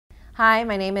Hi,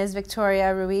 my name is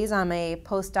Victoria Ruiz. I'm a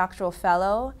postdoctoral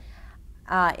fellow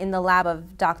in the lab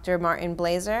of Dr. Martin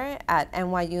Blaser at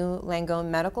NYU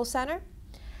Langone Medical Center.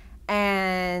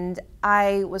 And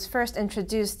I was first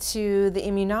introduced to the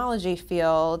immunology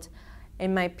field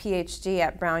in my Ph.D.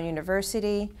 at Brown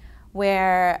University,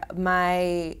 where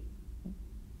my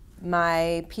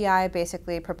PI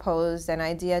basically proposed an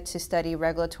idea to study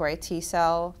regulatory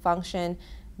T-cell function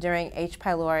during H.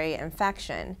 pylori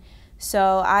infection.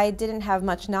 So I didn't have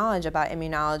much knowledge about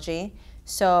immunology.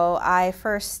 So my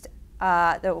first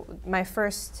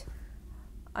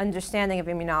understanding of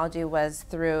immunology was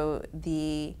through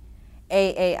the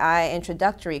AAI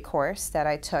introductory course that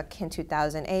I took in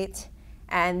 2008.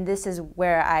 And this is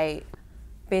where I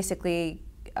basically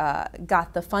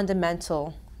got the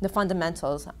fundamentals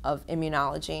of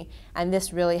immunology. And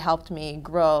this really helped me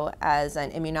grow as an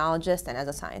immunologist and as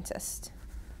a scientist.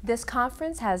 This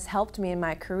conference has helped me in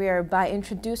my career by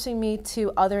introducing me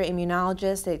to other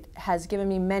immunologists. It has given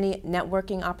me many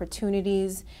networking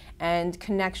opportunities and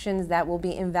connections that will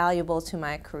be invaluable to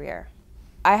my career.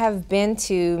 I have been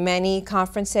to many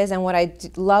conferences, and what I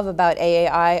love about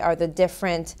AAI are the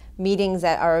different meetings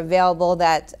that are available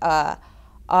that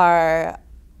are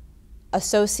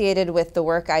associated with the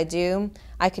work I do.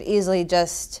 I could easily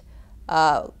just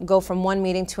go from one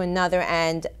meeting to another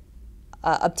and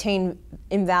obtain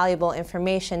invaluable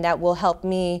information that will help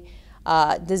me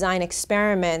design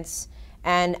experiments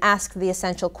and ask the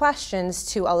essential questions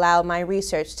to allow my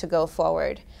research to go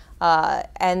forward.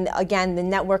 And again, the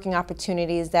networking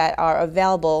opportunities that are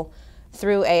available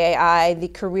through AAI, the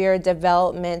career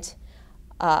development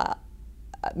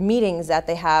meetings that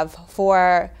they have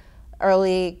for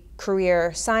early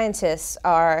career scientists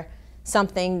are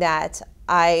something that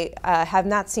I have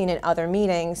not seen in other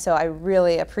meetings, so I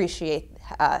really appreciate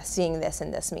seeing this in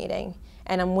this meeting.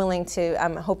 And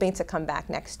I'm hoping to come back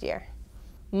next year.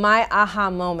 My aha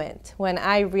moment when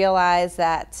I realized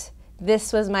that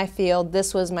this was my field,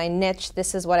 this was my niche,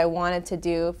 this is what I wanted to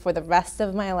do for the rest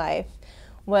of my life,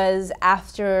 was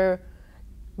after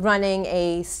running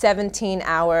a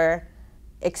 17-hour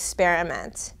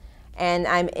experiment. And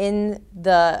I'm in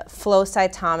the flow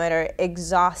cytometer,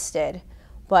 exhausted.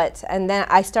 And then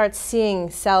I start seeing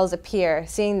cells appear,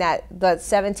 seeing that the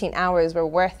 17 hours were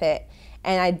worth it.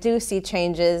 And I do see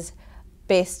changes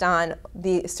based on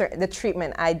the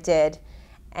treatment I did.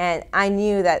 And I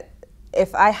knew that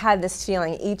if I had this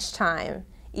feeling each time,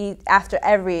 after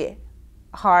every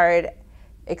hard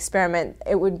experiment,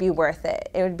 it would be worth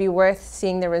it. It would be worth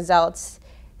seeing the results,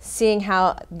 seeing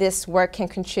how this work can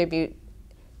contribute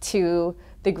to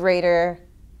the greater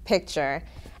picture.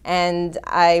 And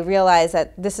I realized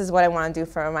that this is what I want to do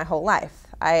for my whole life.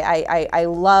 I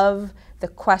love the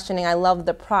questioning, I love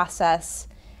the process,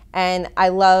 and I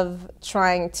love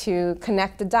trying to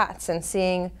connect the dots and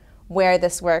seeing where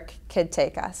this work could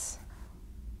take us.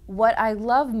 What I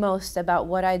love most about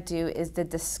what I do is the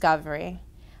discovery.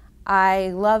 I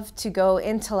love to go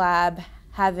into lab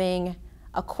having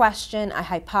a question, a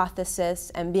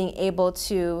hypothesis, and being able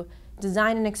to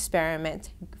design an experiment,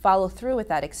 follow through with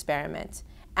that experiment,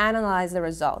 analyze the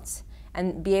results,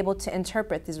 and be able to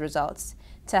interpret these results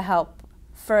to help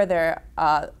further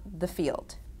the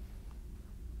field.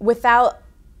 Without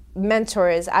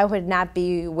mentors, I would not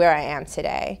be where I am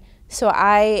today. So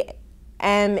I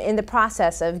am in the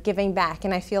process of giving back,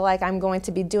 and I feel like I'm going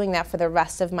to be doing that for the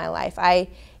rest of my life. I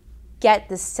get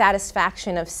the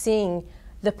satisfaction of seeing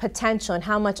the potential and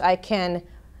how much I can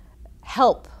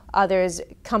help others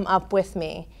come up with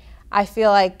me. I feel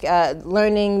like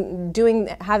having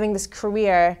this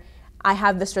career, I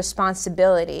have this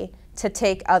responsibility to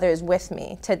take others with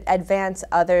me, to advance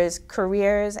others'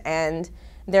 careers and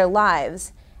their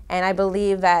lives. And I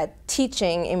believe that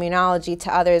teaching immunology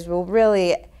to others will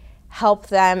really help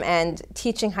them, and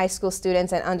teaching high school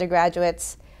students and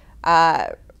undergraduates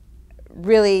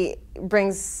really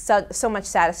brings so much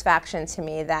satisfaction to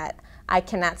me that I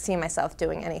cannot see myself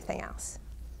doing anything else.